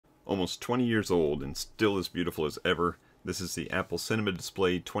almost 20 years old and still as beautiful as ever. This is the Apple Cinema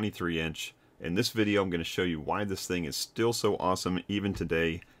Display 23-inch. In this video, I'm going to show you why this thing is still so awesome even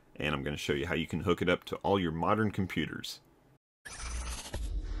today, and I'm going to show you how you can hook it up to all your modern computers.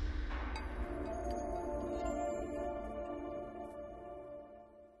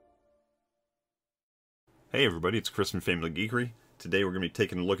 Hey everybody, it's Chris from Family Geekery. Today we're going to be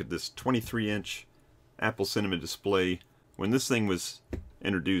taking a look at this 23-inch Apple Cinema Display. When this thing was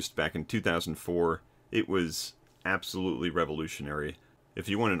introduced back in 2004, it was absolutely revolutionary. If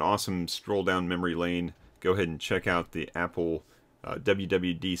you want an awesome stroll down memory lane, go ahead and check out the Apple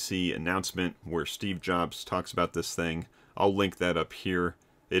WWDC announcement where Steve Jobs talks about this thing. I'll link that up here.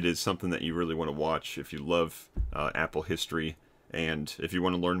 It is something that you really want to watch if you love Apple history and if you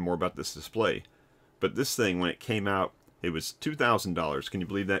want to learn more about this display. But this thing, when it came out, it was $2,000. Can you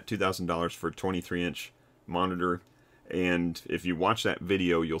believe that? $2,000 for a 23-inch monitor. And if you watch that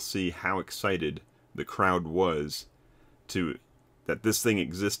video, you'll see how excited the crowd was that this thing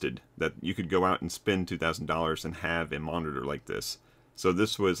existed, that you could go out and spend $2,000 and have a monitor like this. So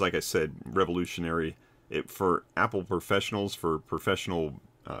this was, like I said, revolutionary. For Apple professionals, for professional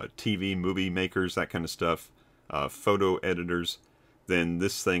TV, movie makers, that kind of stuff, photo editors, then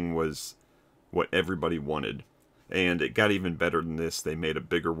this thing was what everybody wanted. And it got even better than this. They made a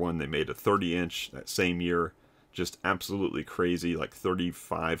bigger one. They made a 30-inch that same year. Just absolutely crazy, like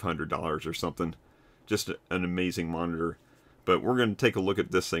 $3,500 or something. Just an amazing monitor. But we're going to take a look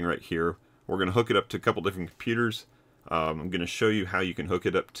at this thing right here. We're going to hook it up to a couple different computers. I'm going to show you how you can hook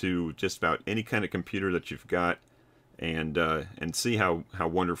it up to just about any kind of computer that you've got, and see how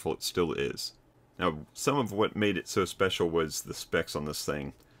wonderful it still is. Now, some of what made it so special was the specs on this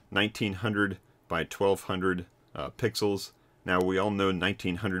thing. 1900 by 1200 pixels. Now, we all know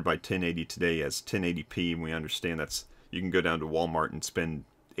 1900 by 1080 today as 1080p, and we understand that's, you can go down to Walmart and spend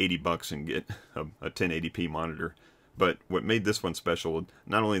 $80 and get a 1080p monitor. But what made this one special,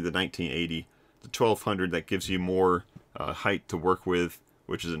 not only the 1980, the 1200 that gives you more height to work with,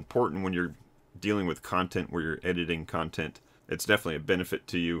 which is important when you're dealing with content, where you're editing content. It's definitely a benefit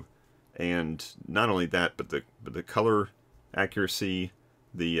to you. And not only that, but the color accuracy,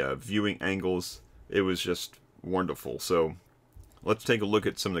 the viewing angles, it was just wonderful. So let's take a look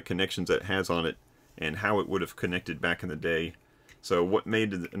at some of the connections that it has on it and how it would have connected back in the day. So what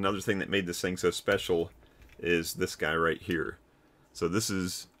made another thing that made this thing so special is this guy right here. So this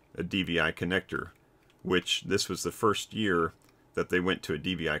is a DVI connector, which this was the first year that they went to a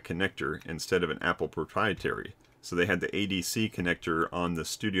DVI connector instead of an Apple proprietary. So they had the ADC connector on the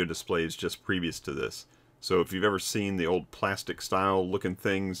studio displays just previous to this. So if you've ever seen the old plastic style looking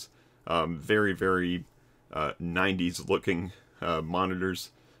things, very, very 90s looking monitors,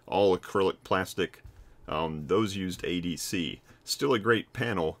 all acrylic plastic, those used ADC. Still a great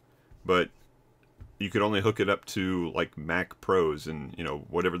panel, but you could only hook it up to like Mac Pros and, you know,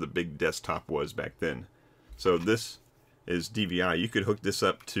 whatever the big desktop was back then. So this is DVI. You could hook this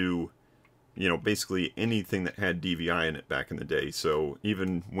up to, you know, basically anything that had DVI in it back in the day. So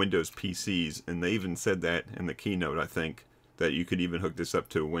even Windows PCs, and they even said that in the keynote, I think, that you could even hook this up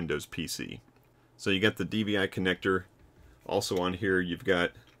to a Windows PC. So you got the DVI connector. Also on here you've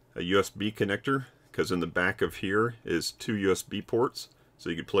got a USB connector, because in the back of here is two USB ports. So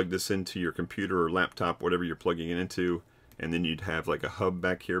you could plug this into your computer or laptop, whatever you're plugging it into, and then you'd have like a hub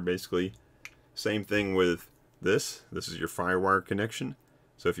back here basically. Same thing with this. This is your FireWire connection.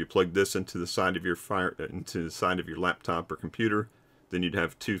 So if you plug this into the side of your laptop or computer, then you'd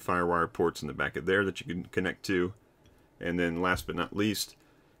have two FireWire ports in the back of there that you can connect to. And then last but not least,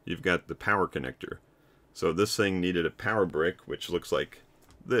 you've got the power connector. So this thing needed a power brick, which looks like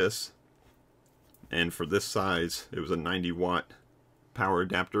this. And for this size, it was a 90-watt power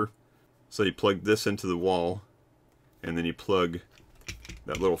adapter. So you plug this into the wall, and then you plug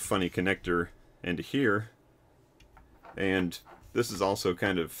that little funny connector into here. And this is also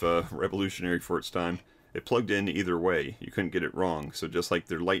kind of revolutionary for its time. It plugged in either way. You couldn't get it wrong. So just like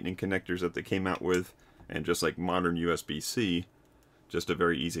their lightning connectors that they came out with, and just like modern USB-C, just a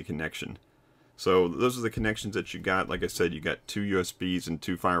very easy connection. So those are the connections that you got. Like I said, you got two USBs and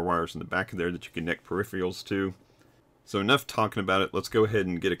two FireWires in the back of there that you connect peripherals to. So enough talking about it. Let's go ahead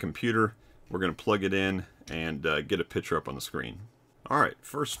and get a computer. We're going to plug it in and get a picture up on the screen. Alright,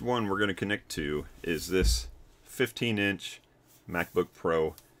 first one we're going to connect to is this 15-inch MacBook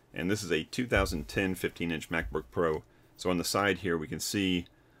Pro. And this is a 2010 15-inch MacBook Pro. So on the side here we can see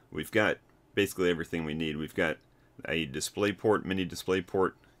we've got basically everything we need. We've got a DisplayPort, mini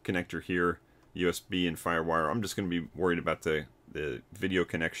DisplayPort connector here, USB and FireWire. I'm just going to be worried about the video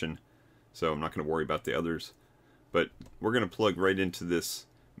connection, so I'm not going to worry about the others. But we're going to plug right into this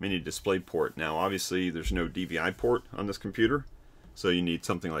mini display port. Now obviously there's no DVI port on this computer, so you need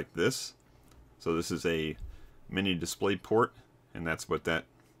something like this. So this is a mini display port, and that's what that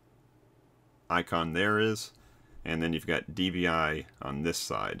icon there is. And then you've got DVI on this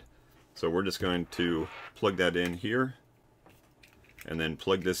side. So we're just going to plug that in here, and then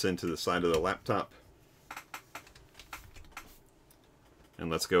plug this into the side of the laptop. And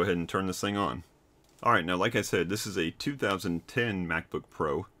let's go ahead and turn this thing on. Alright, now like I said, this is a 2010 MacBook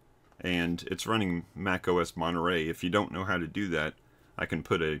Pro, and it's running macOS Monterey. If you don't know how to do that, I can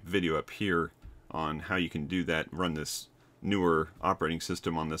put a video up here on how you can do that, run this newer operating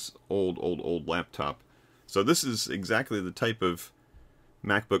system on this old laptop. So this is exactly the type of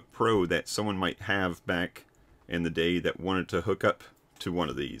MacBook Pro that someone might have back in the day that wanted to hook up to one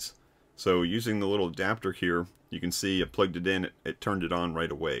of these. So using the little adapter here, you can see I plugged it in, it turned it on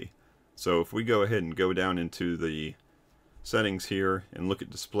right away. So if we go ahead and go down into the settings here and look at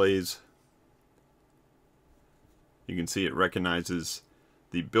displays, you can see it recognizes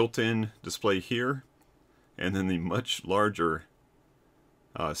the built-in display here and then the much larger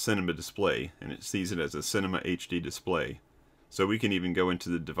Cinema display, and it sees it as a Cinema HD display. So we can even go into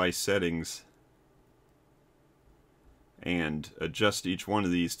the device settings and adjust each one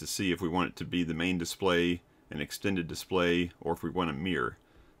of these to see if we want it to be the main display, an extended display, or if we want a mirror.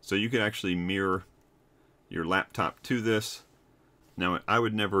 So you can actually mirror your laptop to this. Now I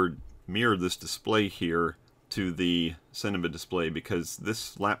would never mirror this display here to the Cinema display because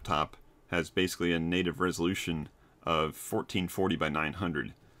this laptop has basically a native resolution of 1440 by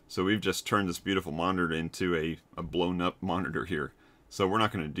 900. So we've just turned this beautiful monitor into a blown up monitor here. So we're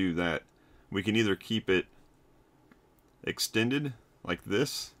not going to do that. We can either keep it extended like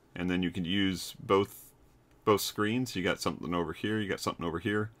this, and then you can use both screens. You got something over here, you got something over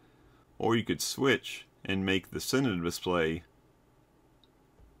here. Or you could switch and make the Cinema display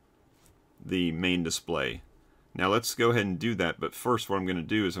the main display. Now let's go ahead and do that, but first what I'm going to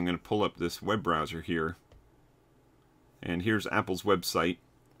do is I'm going to pull up this web browser here. And here's Apple's website,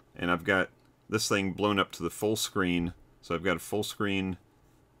 and I've got this thing blown up to the full screen. So I've got a full screen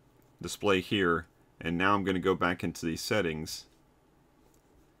display here, and now I'm going to go back into these settings,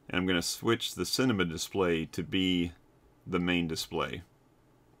 and I'm going to switch the Cinema display to be the main display.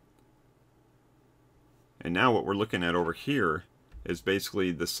 And now what we're looking at over here is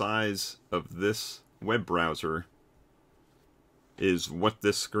basically the size of this web browser is what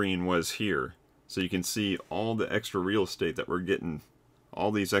this screen was here. So you can see all the extra real estate that we're getting, all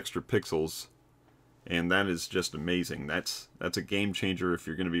these extra pixels, and that is just amazing. That's a game changer if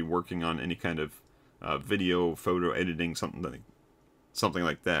you're going to be working on any kind of video, photo editing, something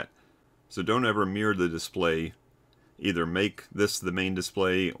like that. So don't ever mirror the display. Either make this the main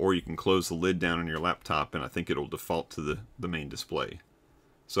display, or you can close the lid down on your laptop and I think it'll default to the main display.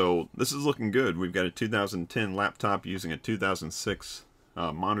 So this is looking good. We've got a 2010 laptop using a 2006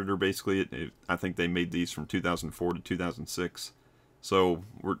 monitor basically. I think they made these from 2004 to 2006. So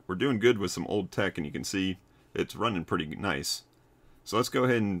we're doing good with some old tech, and you can see it's running pretty nice. So let's go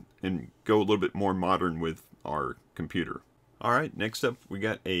ahead and go a little bit more modern with our computer. Alright, next up we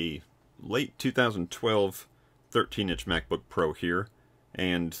got a late 2012 13-inch MacBook Pro here,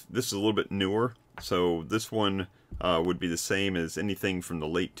 and this is a little bit newer. So this one would be the same as anything from the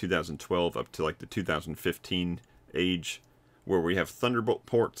late 2012 up to like the 2015 age, where we have Thunderbolt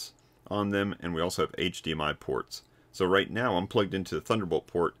ports on them, and we also have HDMI ports. So right now I'm plugged into the Thunderbolt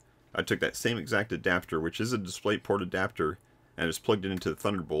port. I took that same exact adapter, which is a DisplayPort adapter, and just plugged it into the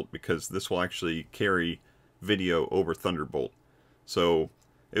Thunderbolt because this will actually carry video over Thunderbolt. So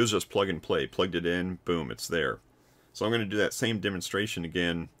it was just plug and play. Plugged it in, boom, it's there. So I'm going to do that same demonstration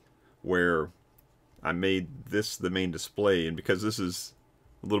again where I made this the main display, and because this is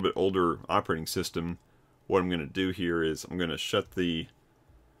a little bit older operating system, what I'm going to do here is I'm going to shut the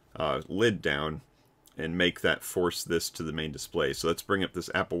lid down and make that force this to the main display. So let's bring up this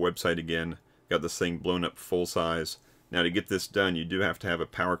Apple website again. Got this thing blown up full size. Now to get this done, you do have to have a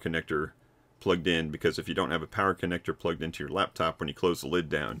power connector plugged in, because if you don't have a power connector plugged into your laptop, when you close the lid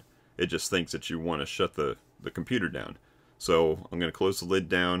down, it just thinks that you want to shut the computer down. So I'm going to close the lid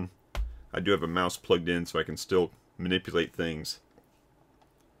down. I do have a mouse plugged in so I can still manipulate things.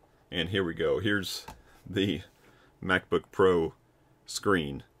 And here we go. Here's the MacBook Pro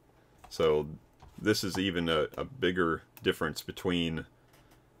screen. So this is even a bigger difference between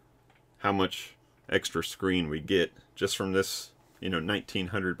how much extra screen we get just from this,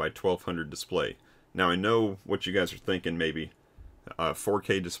 1900 by 1200 display. Now I know what you guys are thinking, maybe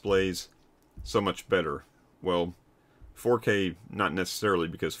 4K displays, so much better. Well, 4K not necessarily,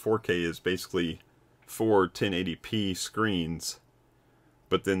 because 4K is basically 4 1080p screens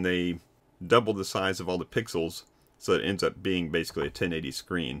but then they double the size of all the pixels, so it ends up being basically a 1080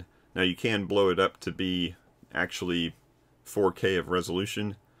 screen. Now you can blow it up to be actually 4K of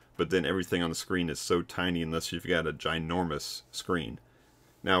resolution, but then everything on the screen is so tiny unless you've got a ginormous screen.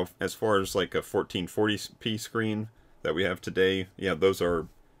 Now, as far as like a 1440p screen that we have today, yeah, those are,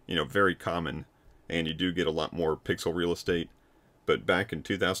 very common, and you do get a lot more pixel real estate. But back in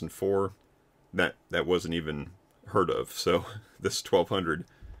 2004, that wasn't even heard of. So this 1200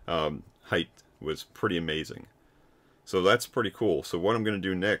 height was pretty amazing. So that's pretty cool. So what I'm going to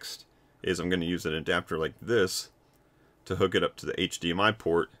do next is I'm going to use an adapter like this to hook it up to the HDMI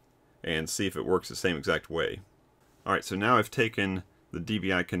port and see if it works the same exact way. Alright, so now I've taken the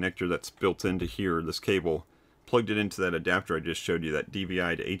DVI connector that's built into here, this cable, plugged it into that adapter I just showed you, that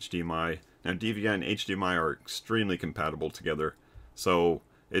DVI to HDMI. Now DVI and HDMI are extremely compatible together, so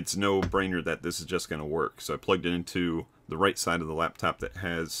it's no brainer that this is just going to work. So I plugged it into the right side of the laptop that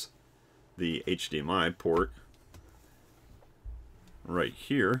has the HDMI port right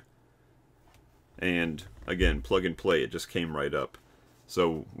here, and again, plug and play, it just came right up.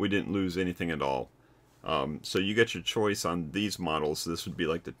 So we didn't lose anything at all. So you get your choice on these models. This would be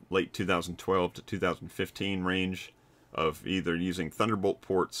like the late 2012 to 2015 range of either using Thunderbolt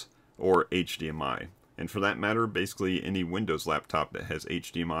ports or HDMI. And for that matter, basically any Windows laptop that has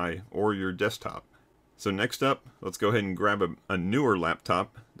HDMI or your desktop. So next up, let's go ahead and grab a newer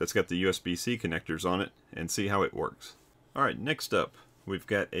laptop that's got the USB-C connectors on it and see how it works. Alright, next up, we've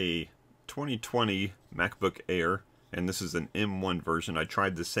got a 2020 MacBook Air, and this is an M1 version. I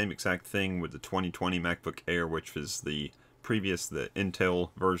tried the same exact thing with the 2020 MacBook Air, which was the Intel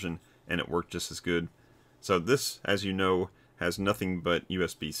version, and it worked just as good. So this, as you know, has nothing but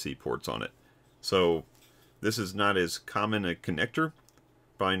USB-C ports on it. So this is not as common a connector,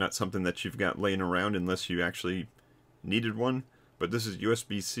 probably not something that you've got laying around unless you actually needed one, but this is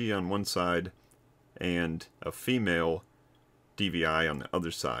USB-C on one side and a female DVI on the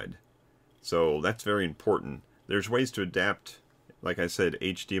other side. So that's very important. There's ways to adapt, like I said,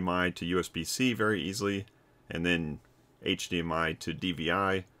 HDMI to USB-C very easily, and then HDMI to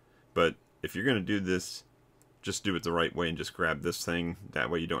DVI, but if you're going to do this, just do it the right way and just grab this thing.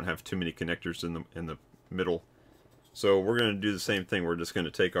 That way you don't have too many connectors in the middle. So we're going to do the same thing. We're just going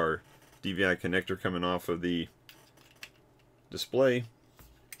to take our DVI connector coming off of the display,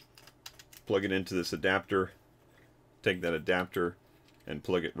 plug it into this adapter, take that adapter and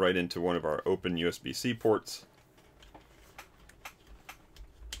plug it right into one of our open USB-C ports.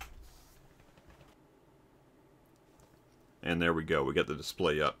 And there we go, we got the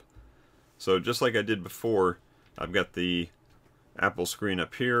display up. So just like I did before, I've got the Apple screen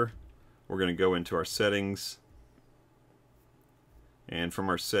up here. We're going to go into our settings, and from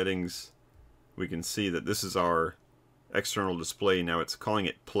our settings we can see that this is our external display. Now it's calling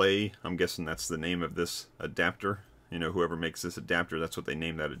it Play. I'm guessing that's the name of this adapter. You know, whoever makes this adapter, that's what they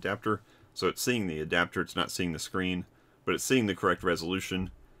name that adapter. So it's seeing the adapter, it's not seeing the screen, but it's seeing the correct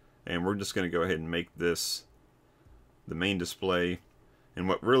resolution. And we're just going to go ahead and make this the main display. And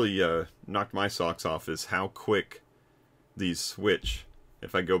what really knocked my socks off is how quick these switch.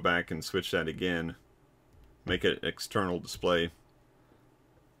 If I go back and switch that again, make it external display,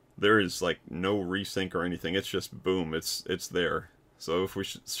 there is like no resync or anything. It's just boom, it's there. So if we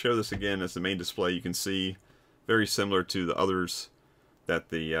show this again as the main display, you can see very similar to the others that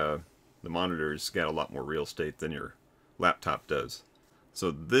the monitor's got a lot more real estate than your laptop does.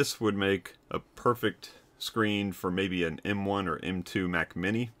 So this would make a perfect screen for maybe an M1 or M2 Mac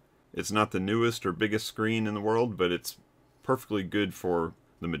Mini. It's not the newest or biggest screen in the world, but it's perfectly good for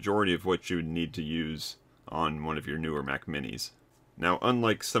the majority of what you would need to use on one of your newer Mac Minis. Now,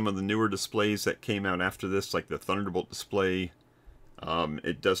 unlike some of the newer displays that came out after this, like the Thunderbolt display,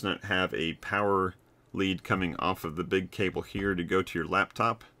 it does not have a power lead coming off of the big cable here to go to your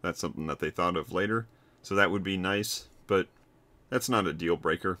laptop. That's something that they thought of later. So that would be nice, but that's not a deal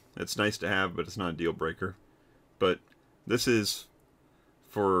breaker. It's nice to have, but it's not a deal breaker. But this is,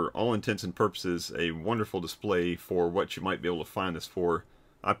 for all intents and purposes, a wonderful display for what you might be able to find this for.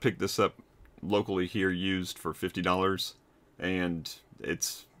 I picked this up locally here used for $50, and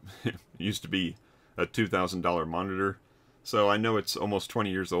it's it used to be a $2,000 monitor. So I know it's almost 20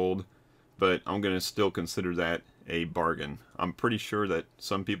 years old, but I'm going to still consider that a bargain. I'm pretty sure that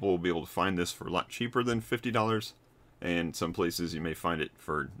some people will be able to find this for a lot cheaper than $50, and some places you may find it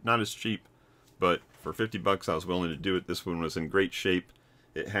for not as cheap, but for 50 bucks I was willing to do it. This one was in great shape.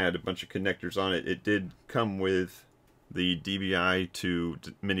 It had a bunch of connectors on it. It did come with the DVI to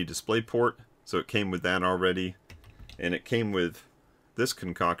mini DisplayPort, so it came with that already, and it came with this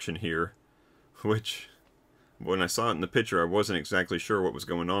concoction here, which when I saw it in the picture, I wasn't exactly sure what was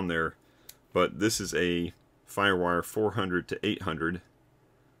going on there, but this is a Firewire 400 to 800.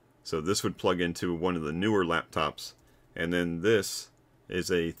 So this would plug into one of the newer laptops, and then this is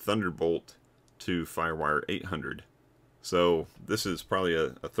a Thunderbolt to Firewire 800. So this is probably a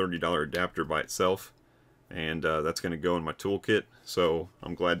 $30 adapter by itself, and that's going to go in my toolkit, so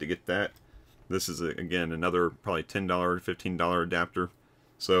I'm glad to get that. This is, again, another probably $10, $15 adapter.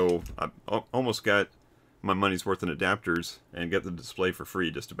 So I almost got my money's worth in adapters and get the display for free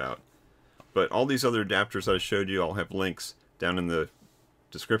just about. But all these other adapters I showed you, I'll have links down in the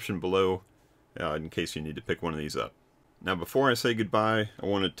description below in case you need to pick one of these up. Now before I say goodbye, I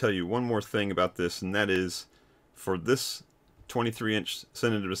want to tell you one more thing about this, and that is for this 23-inch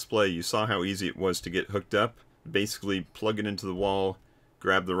Cinema display, you saw how easy it was to get hooked up. Basically plug it into the wall,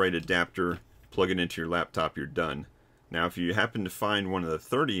 grab the right adapter, plug it into your laptop, you're done. Now if you happen to find one of the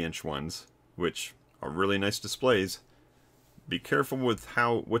 30-inch ones, which are really nice displays, be careful with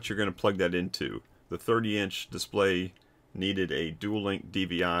what you're going to plug that into. The 30-inch display needed a dual-link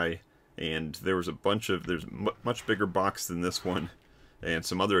DVI, and there's a much bigger box than this one, and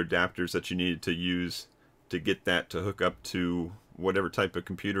some other adapters that you needed to use to get that to hook up to whatever type of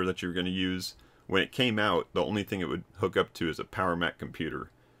computer that you're going to use. When it came out, the only thing it would hook up to is a Power Mac computer.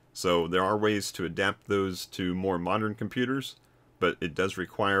 So there are ways to adapt those to more modern computers, but it does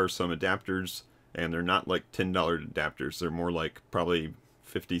require some adapters, and they're not like $10 adapters. They're more like probably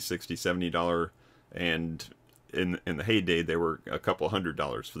 $50, $60, $70, and in the heyday they were a couple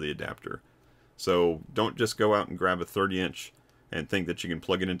 $100 for the adapter. So don't just go out and grab a 30-inch and think that you can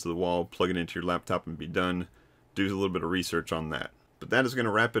plug it into the wall, plug it into your laptop and be done. Do a little bit of research on that. But that is going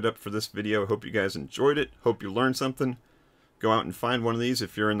to wrap it up for this video. I hope you guys enjoyed it. Hope you learned something. Go out and find one of these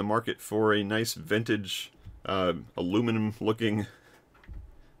if you're in the market for a nice vintage aluminum looking,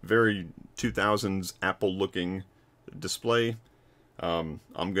 very 2000s Apple looking display. I'm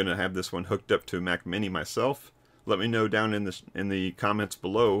going to have this one hooked up to a Mac Mini myself. Let me know down in the comments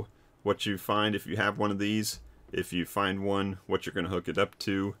below what you find if you have one of these. If you find one, what you're going to hook it up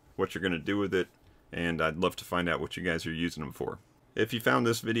to, what you're going to do with it, and I'd love to find out what you guys are using them for. If you found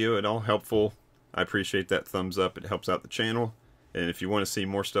this video at all helpful, I appreciate that thumbs up. It helps out the channel. And if you want to see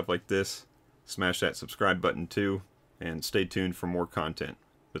more stuff like this, smash that subscribe button too, and stay tuned for more content.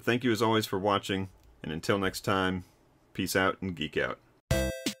 But thank you as always for watching, and until next time, peace out and geek out.